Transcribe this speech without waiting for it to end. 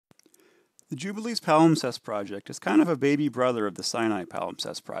The Jubilees Palimpsest project is kind of a baby brother of the Sinai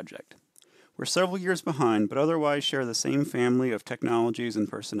Palimpsest project. We're several years behind, but otherwise share the same family of technologies and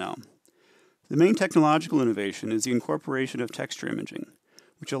personnel. The main technological innovation is the incorporation of texture imaging,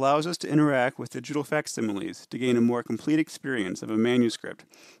 which allows us to interact with digital facsimiles to gain a more complete experience of a manuscript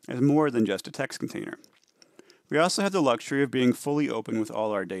as more than just a text container. We also have the luxury of being fully open with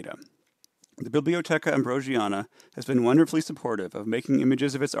all our data. The Bibliotheca Ambrosiana has been wonderfully supportive of making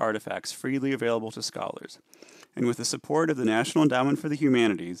images of its artifacts freely available to scholars, and with the support of the National Endowment for the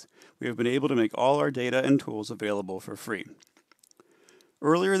Humanities, we have been able to make all our data and tools available for free.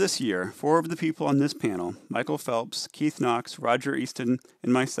 Earlier this year, 4 of the people on this panel, Michael Phelps, Keith Knox, Roger Easton,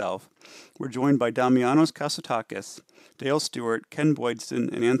 and myself, were joined by Damianos Kasotakis, Dale Stewart, Ken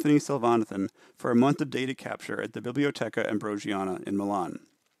Boydston, and Anthony Silvanathan for a month of data capture at the Bibliotheca Ambrosiana in Milan.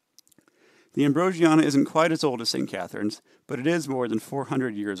 The Ambrosiana isn't quite as old as St. Catherine's, but it is more than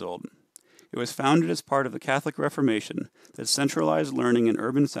 400 years old. It was founded as part of the Catholic Reformation that centralized learning in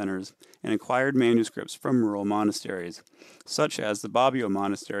urban centers and acquired manuscripts from rural monasteries, such as the Bobbio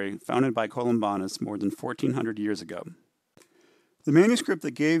Monastery, founded by Columbanus more than 1400 years ago. The manuscript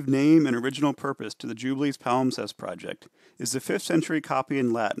that gave name and original purpose to the Jubilees Palimpsest project is the 5th century copy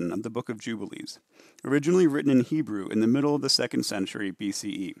in Latin of the Book of Jubilees, originally written in Hebrew in the middle of the 2nd century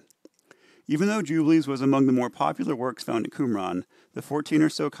BCE. Even though Jubilees was among the more popular works found at Qumran, the 14 or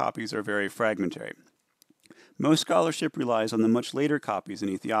so copies are very fragmentary. Most scholarship relies on the much later copies in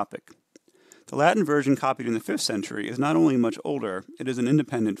Ethiopic. The Latin version copied in the 5th century is not only much older, it is an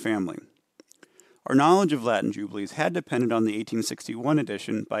independent family. Our knowledge of Latin Jubilees had depended on the 1861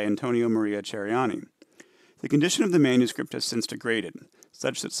 edition by Antonio Maria Ceriani. The condition of the manuscript has since degraded,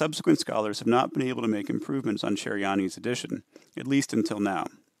 such that subsequent scholars have not been able to make improvements on Ceriani's edition, at least until now.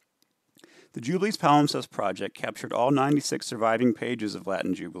 The Jubilees Palimpsest project captured all 96 surviving pages of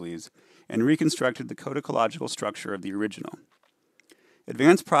Latin Jubilees and reconstructed the codicological structure of the original.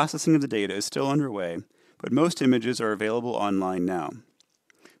 Advanced processing of the data is still underway, but most images are available online now.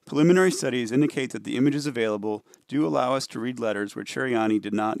 Preliminary studies indicate that the images available do allow us to read letters where Ceriani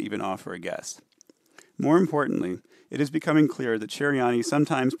did not even offer a guess. More importantly, it is becoming clear that Ceriani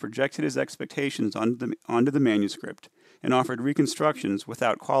sometimes projected his expectations onto the manuscript and offered reconstructions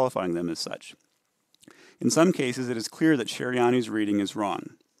without qualifying them as such. In some cases, it is clear that Ceriani's reading is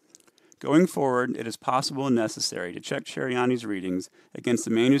wrong. Going forward, it is possible and necessary to check Ceriani's readings against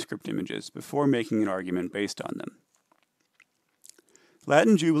the manuscript images before making an argument based on them.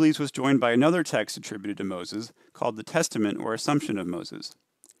 Latin Jubilees was joined by another text attributed to Moses, called the Testament or Assumption of Moses.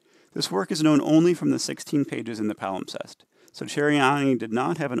 This work is known only from the 16 pages in the Palimpsest, so Ceriani did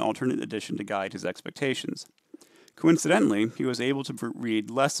not have an alternate edition to guide his expectations. Coincidentally, he was able to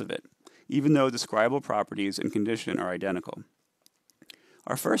read less of it, even though the scribal properties and condition are identical.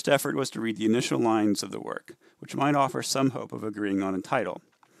 Our first effort was to read the initial lines of the work, which might offer some hope of agreeing on a title.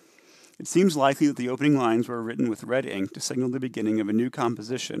 It seems likely that the opening lines were written with red ink to signal the beginning of a new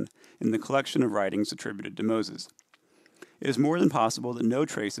composition in the collection of writings attributed to Moses. It is more than possible that no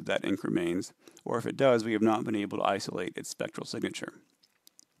trace of that ink remains, or if it does, we have not been able to isolate its spectral signature.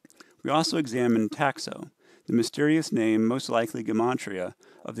 We also examined taxo, the mysterious name, most likely gematria,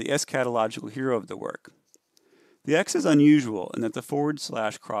 of the eschatological hero of the work. The X is unusual in that the forward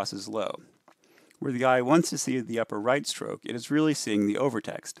slash crosses low. Where the eye wants to see the upper right stroke, it is really seeing the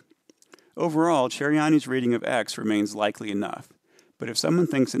overtext. Overall, Ceriani's reading of X remains likely enough, but if someone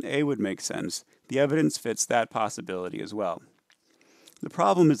thinks an A would make sense, the evidence fits that possibility as well. The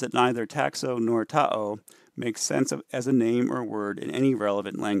problem is that neither taxo nor ta'o makes sense as a name or word in any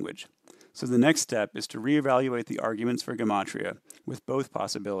relevant language. So the next step is to reevaluate the arguments for gematria with both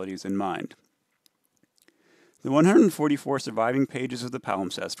possibilities in mind. The 144 surviving pages of the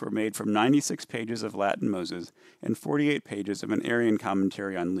Palimpsest were made from 96 pages of Latin Moses and 48 pages of an Arian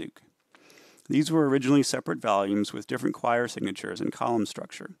commentary on Luke. These were originally separate volumes with different quire signatures and column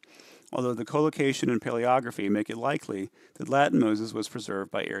structure, although the collocation and paleography make it likely that Latin Moses was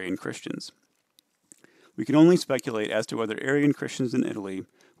preserved by Arian Christians. We can only speculate as to whether Arian Christians in Italy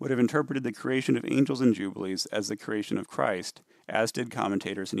would have interpreted the creation of angels and Jubilees as the creation of Christ, as did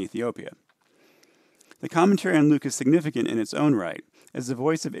commentators in Ethiopia. The commentary on Luke is significant in its own right, as the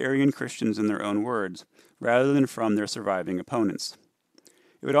voice of Arian Christians in their own words, rather than from their surviving opponents.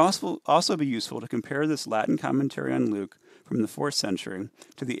 It would also be useful to compare this Latin commentary on Luke from the 4th century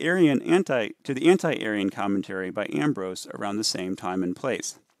to the anti-Arian commentary by Ambrose around the same time and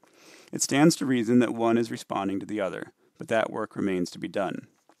place. It stands to reason that one is responding to the other, but that work remains to be done.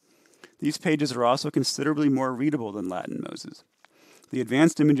 These pages are also considerably more readable than Latin Moses. The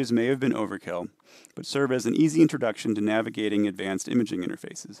advanced images may have been overkill, but serve as an easy introduction to navigating advanced imaging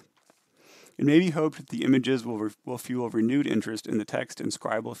interfaces. It may be hoped that the images will fuel renewed interest in the text and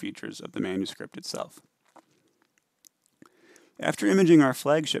scribal features of the manuscript itself. After imaging our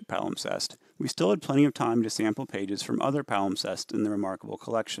flagship palimpsest, we still had plenty of time to sample pages from other palimpsests in the remarkable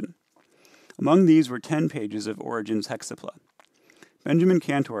collection. Among these were 10 pages of Origen's hexapla. Benjamin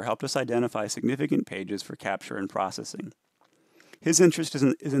Cantor helped us identify significant pages for capture and processing. His interest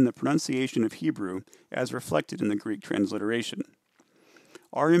is in the pronunciation of Hebrew as reflected in the Greek transliteration.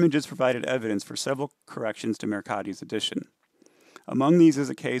 Our images provided evidence for several corrections to Mercati's edition. Among these is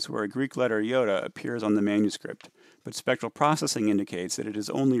a case where a Greek letter iota appears on the manuscript, but spectral processing indicates that it is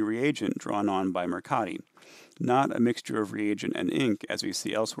only reagent drawn on by Mercati, not a mixture of reagent and ink as we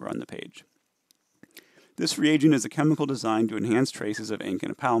see elsewhere on the page. This reagent is a chemical designed to enhance traces of ink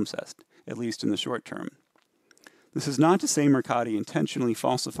in a palimpsest, at least in the short term. This is not to say Mercati intentionally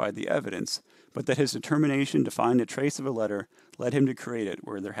falsified the evidence, but that his determination to find a trace of a letter led him to create it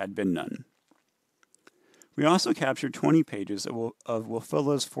where there had been none. We also captured 20 pages of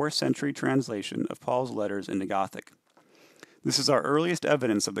Wulfila's 4th century translation of Paul's letters into Gothic. This is our earliest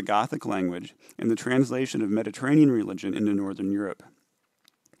evidence of the Gothic language and the translation of Mediterranean religion into Northern Europe.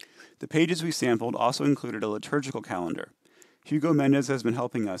 The pages we sampled also included a liturgical calendar. Hugo Mendez has been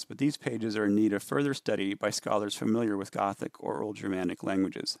helping us, but these pages are in need of further study by scholars familiar with Gothic or Old Germanic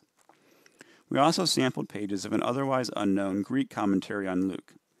languages. We also sampled pages of an otherwise unknown Greek commentary on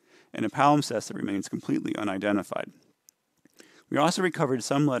Luke, and a palimpsest that remains completely unidentified. We also recovered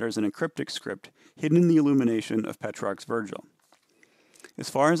some letters in a cryptic script hidden in the illumination of Petrarch's Virgil. As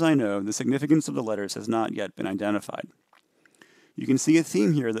far as I know, the significance of the letters has not yet been identified. You can see a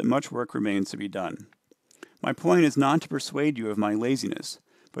theme here that much work remains to be done. My point is not to persuade you of my laziness,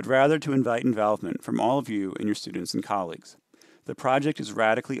 but rather to invite involvement from all of you and your students and colleagues. The project is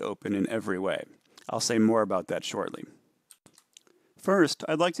radically open in every way. I'll say more about that shortly. First,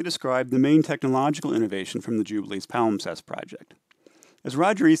 I'd like to describe the main technological innovation from the Jubilees Palimpsest project. As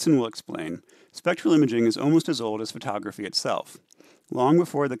Roger Easton will explain, spectral imaging is almost as old as photography itself, long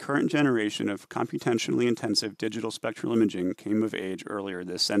before the current generation of computationally intensive digital spectral imaging came of age earlier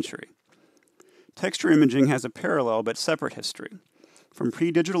this century. Texture imaging has a parallel but separate history, from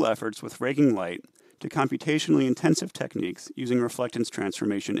pre-digital efforts with raking light to computationally intensive techniques using reflectance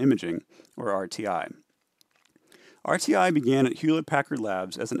transformation imaging, or RTI. RTI began at Hewlett-Packard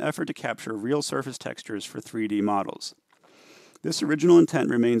Labs as an effort to capture real surface textures for 3D models. This original intent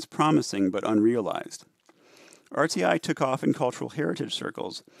remains promising but unrealized. RTI took off in cultural heritage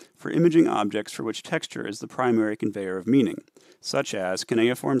circles for imaging objects for which texture is the primary conveyor of meaning, such as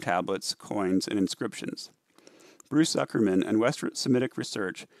cuneiform tablets, coins, and inscriptions. Bruce Zuckerman and West Semitic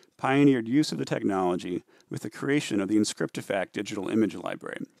Research pioneered use of the technology with the creation of the Inscriptifact digital image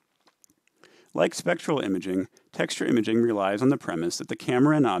library. Like spectral imaging, texture imaging relies on the premise that the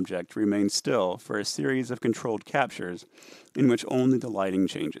camera and object remain still for a series of controlled captures in which only the lighting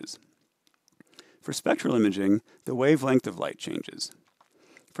changes. For spectral imaging, the wavelength of light changes.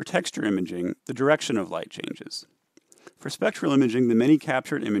 For texture imaging, the direction of light changes. For spectral imaging, the many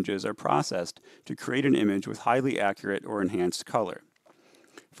captured images are processed to create an image with highly accurate or enhanced color.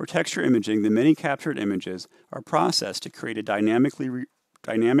 For texture imaging, the many captured images are processed to create a dynamically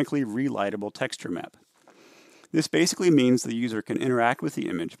relightable texture map. This basically means the user can interact with the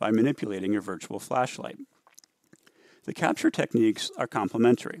image by manipulating a virtual flashlight. The capture techniques are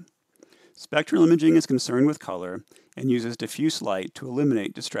complementary. Spectral imaging is concerned with color and uses diffuse light to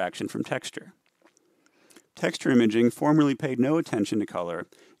eliminate distraction from texture. Texture imaging formerly paid no attention to color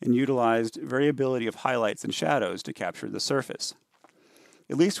and utilized variability of highlights and shadows to capture the surface.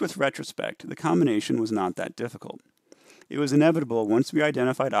 At least with retrospect, the combination was not that difficult. It was inevitable once we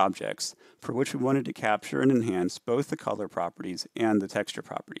identified objects for which we wanted to capture and enhance both the color properties and the texture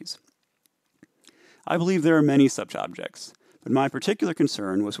properties. I believe there are many such objects, but my particular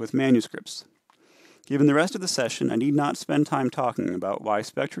concern was with manuscripts. Given the rest of the session, I need not spend time talking about why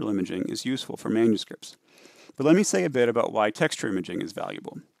spectral imaging is useful for manuscripts, but let me say a bit about why texture imaging is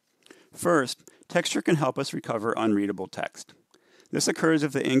valuable. First, texture can help us recover unreadable text. This occurs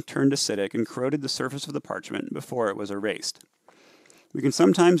if the ink turned acidic and corroded the surface of the parchment before it was erased. We can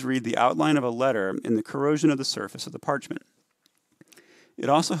sometimes read the outline of a letter in the corrosion of the surface of the parchment. It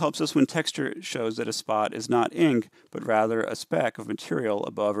also helps us when texture shows that a spot is not ink, but rather a speck of material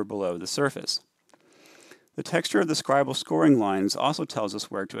above or below the surface. The texture of the scribal scoring lines also tells us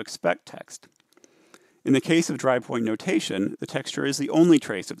where to expect text. In the case of dry point notation, the texture is the only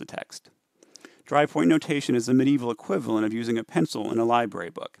trace of the text. Dry point notation is the medieval equivalent of using a pencil in a library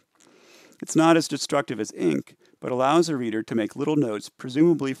book. It's not as destructive as ink, but allows a reader to make little notes,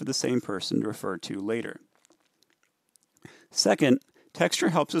 presumably for the same person to refer to later. Second, Texture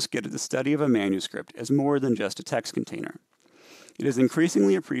helps us get at the study of a manuscript as more than just a text container. It is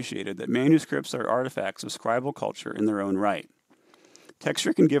increasingly appreciated that manuscripts are artifacts of scribal culture in their own right.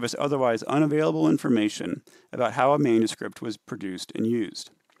 Texture can give us otherwise unavailable information about how a manuscript was produced and used.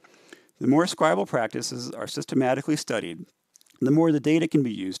 The more scribal practices are systematically studied, the more the data can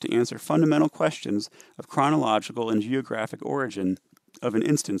be used to answer fundamental questions of chronological and geographic origin of an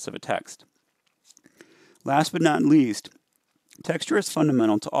instance of a text. Last but not least, texture is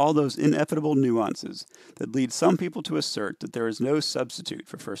fundamental to all those inevitable nuances that lead some people to assert that there is no substitute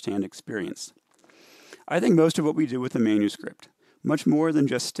for first-hand experience. I think most of what we do with a manuscript, much more than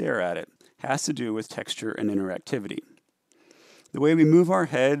just stare at it, has to do with texture and interactivity. The way we move our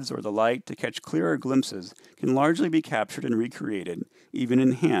heads or the light to catch clearer glimpses can largely be captured and recreated, even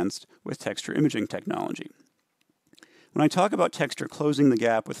enhanced, with texture imaging technology. When I talk about texture closing the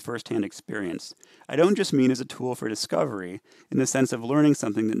gap with first-hand experience, I don't just mean as a tool for discovery in the sense of learning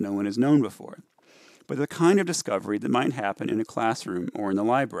something that no one has known before, but the kind of discovery that might happen in a classroom or in the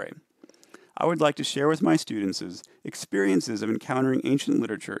library. I would like to share with my students experiences of encountering ancient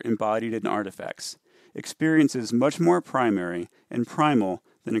literature embodied in artifacts, experiences much more primary and primal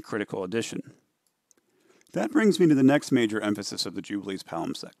than a critical edition. That brings me to the next major emphasis of the Jubilees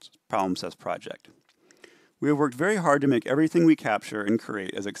Palimpsest project. We have worked very hard to make everything we capture and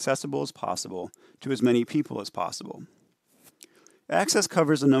create as accessible as possible to as many people as possible. Access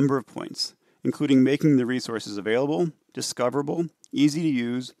covers a number of points, including making the resources available, discoverable, easy to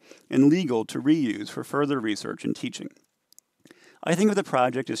use, and legal to reuse for further research and teaching. I think of the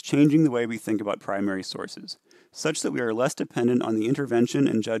project as changing the way we think about primary sources, such that we are less dependent on the intervention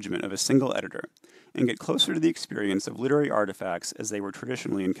and judgment of a single editor, and get closer to the experience of literary artifacts as they were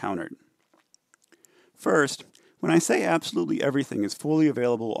traditionally encountered. First, when I say absolutely everything is fully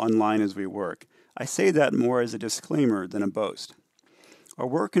available online as we work, I say that more as a disclaimer than a boast. Our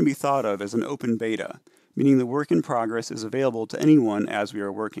work can be thought of as an open beta, meaning the work in progress is available to anyone as we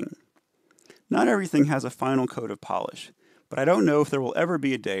are working. Not everything has a final coat of polish, but I don't know if there will ever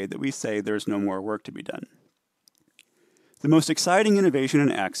be a day that we say there's no more work to be done. The most exciting innovation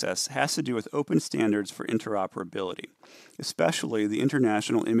in access has to do with open standards for interoperability, especially the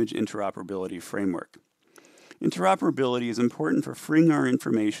International Image Interoperability Framework. Interoperability is important for freeing our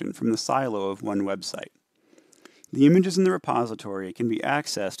information from the silo of one website. The images in the repository can be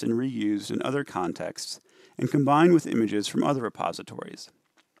accessed and reused in other contexts and combined with images from other repositories.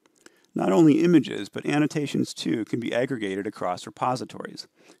 Not only images, but annotations too can be aggregated across repositories,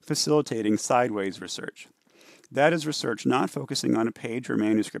 facilitating sideways research. That is research not focusing on a page or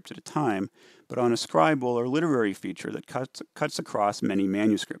manuscript at a time, but on a scribal or literary feature that cuts across many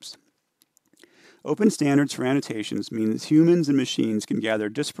manuscripts. Open standards for annotations means humans and machines can gather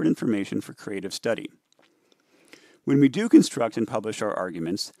disparate information for creative study. When we do construct and publish our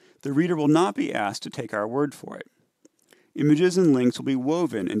arguments, the reader will not be asked to take our word for it. Images and links will be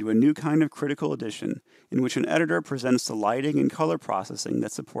woven into a new kind of critical edition in which an editor presents the lighting and color processing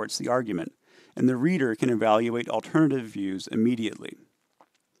that supports the argument, and the reader can evaluate alternative views immediately.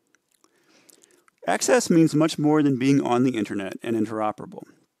 Access means much more than being on the internet and interoperable.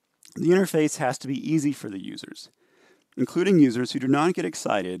 The interface has to be easy for the users, including users who do not get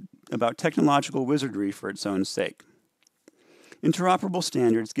excited about technological wizardry for its own sake. Interoperable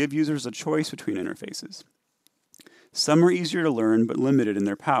standards give users a choice between interfaces. Some are easier to learn but limited in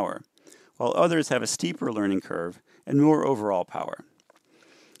their power, while others have a steeper learning curve and more overall power.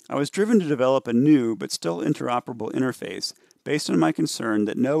 I was driven to develop a new but still interoperable interface based on my concern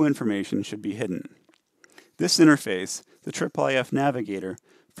that no information should be hidden. This interface, the IIIF Navigator,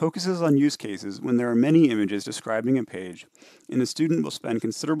 focuses on use cases when there are many images describing a page, and the student will spend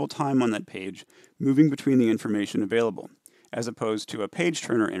considerable time on that page moving between the information available, as opposed to a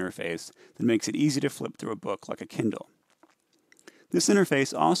page-turner interface that makes it easy to flip through a book like a Kindle. This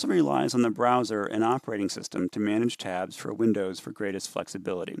interface also relies on the browser and operating system to manage tabs for Windows for greatest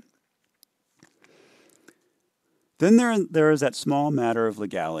flexibility. Then there is that small matter of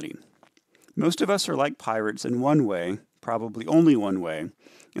legality. Most of us are like pirates in one way, probably only one way,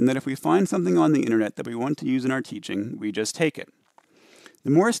 in that if we find something on the internet that we want to use in our teaching, we just take it. The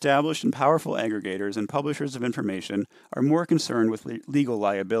more established and powerful aggregators and publishers of information are more concerned with legal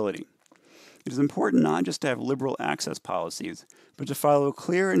liability. It is important not just to have liberal access policies, but to follow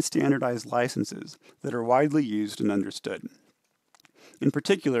clear and standardized licenses that are widely used and understood. In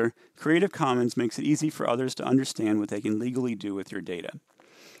particular, Creative Commons makes it easy for others to understand what they can legally do with your data.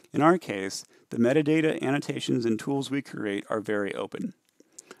 In our case, the metadata, annotations, and tools we create are very open.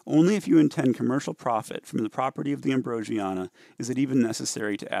 Only if you intend commercial profit from the property of the Ambrosiana is it even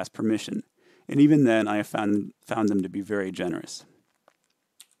necessary to ask permission, and even then I have found them to be very generous.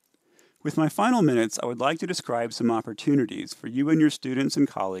 With my final minutes, I would like to describe some opportunities for you and your students and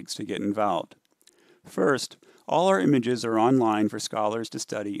colleagues to get involved. First, all our images are online for scholars to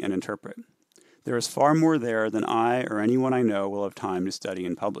study and interpret. There is far more there than I or anyone I know will have time to study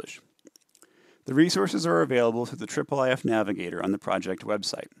and publish. The resources are available through the IIIF Navigator on the project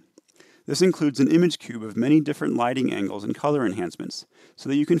website. This includes an image cube of many different lighting angles and color enhancements, so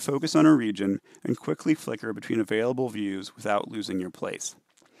that you can focus on a region and quickly flicker between available views without losing your place.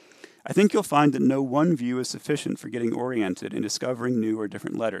 I think you'll find that no one view is sufficient for getting oriented and discovering new or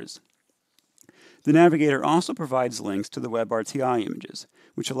different letters. The Navigator also provides links to the WebRTI images,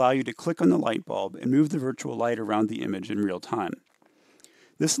 which allow you to click on the light bulb and move the virtual light around the image in real time.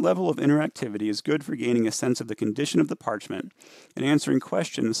 This level of interactivity is good for gaining a sense of the condition of the parchment and answering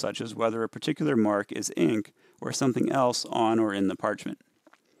questions such as whether a particular mark is ink or something else on or in the parchment.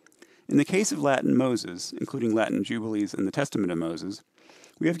 In the case of Latin Moses, including Latin Jubilees and the Testament of Moses,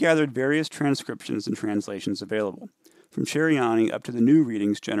 we have gathered various transcriptions and translations available, from Cheriani up to the new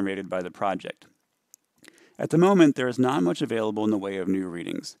readings generated by the project. At the moment, there is not much available in the way of new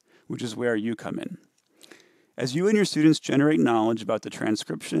readings, which is where you come in. As you and your students generate knowledge about the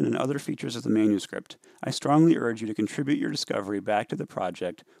transcription and other features of the manuscript, I strongly urge you to contribute your discovery back to the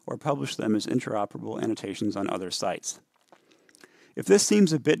project or publish them as interoperable annotations on other sites. If this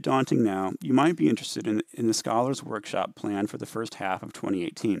seems a bit daunting now, you might be interested in the Scholars Workshop planned for the first half of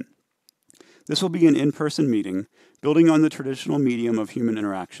 2018. This will be an in-person meeting, building on the traditional medium of human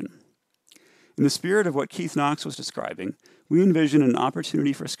interaction. In the spirit of what Keith Knox was describing, we envision an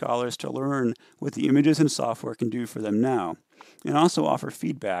opportunity for scholars to learn what the images and software can do for them now, and also offer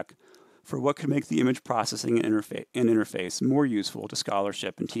feedback for what could make the image processing and interface more useful to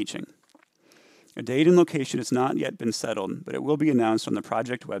scholarship and teaching. A date and location has not yet been settled, but it will be announced on the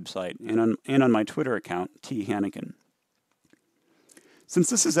project website and on my Twitter account, Hanneken. Since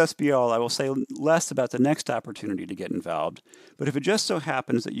this is SBL, I will say less about the next opportunity to get involved, but if it just so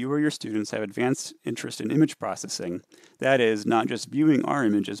happens that you or your students have advanced interest in image processing, that is, not just viewing our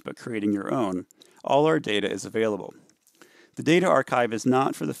images but creating your own, all our data is available. The data archive is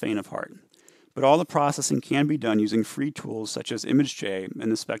not for the faint of heart, but all the processing can be done using free tools such as ImageJ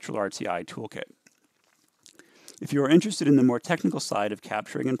and the Spectral RTI Toolkit. If you are interested in the more technical side of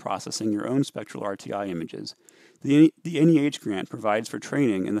capturing and processing your own Spectral RTI images, the NEH grant provides for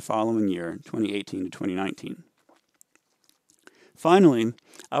training in the following year, 2018 to 2019. Finally,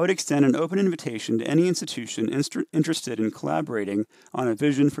 I would extend an open invitation to any institution interested in collaborating on a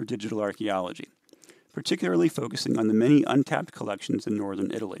vision for digital archaeology, particularly focusing on the many untapped collections in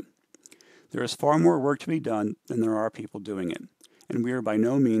northern Italy. There is far more work to be done than there are people doing it, and we are by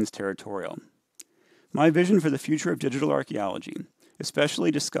no means territorial. My vision for the future of digital archaeology,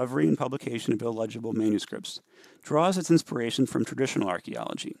 especially discovery and publication of illegible manuscripts, draws its inspiration from traditional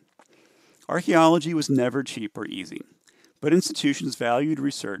archaeology. Archaeology was never cheap or easy, but institutions valued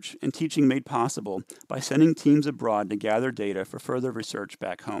research and teaching made possible by sending teams abroad to gather data for further research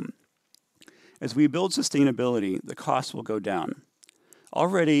back home. As we build sustainability, the costs will go down.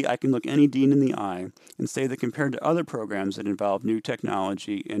 Already, I can look any dean in the eye and say that compared to other programs that involve new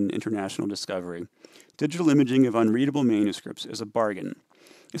technology and international discovery, digital imaging of unreadable manuscripts is a bargain,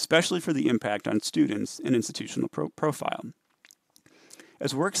 especially for the impact on students and institutional profile.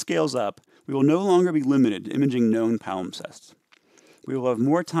 As work scales up, we will no longer be limited to imaging known palimpsests. We will have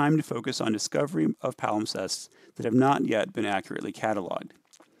more time to focus on discovery of palimpsests that have not yet been accurately cataloged.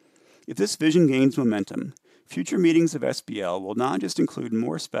 If this vision gains momentum, future meetings of SBL will not just include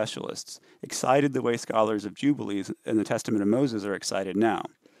more specialists, excited the way scholars of Jubilees and the Testament of Moses are excited now.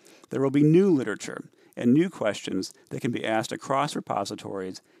 There will be new literature and new questions that can be asked across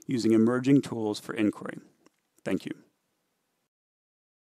repositories using emerging tools for inquiry. Thank you.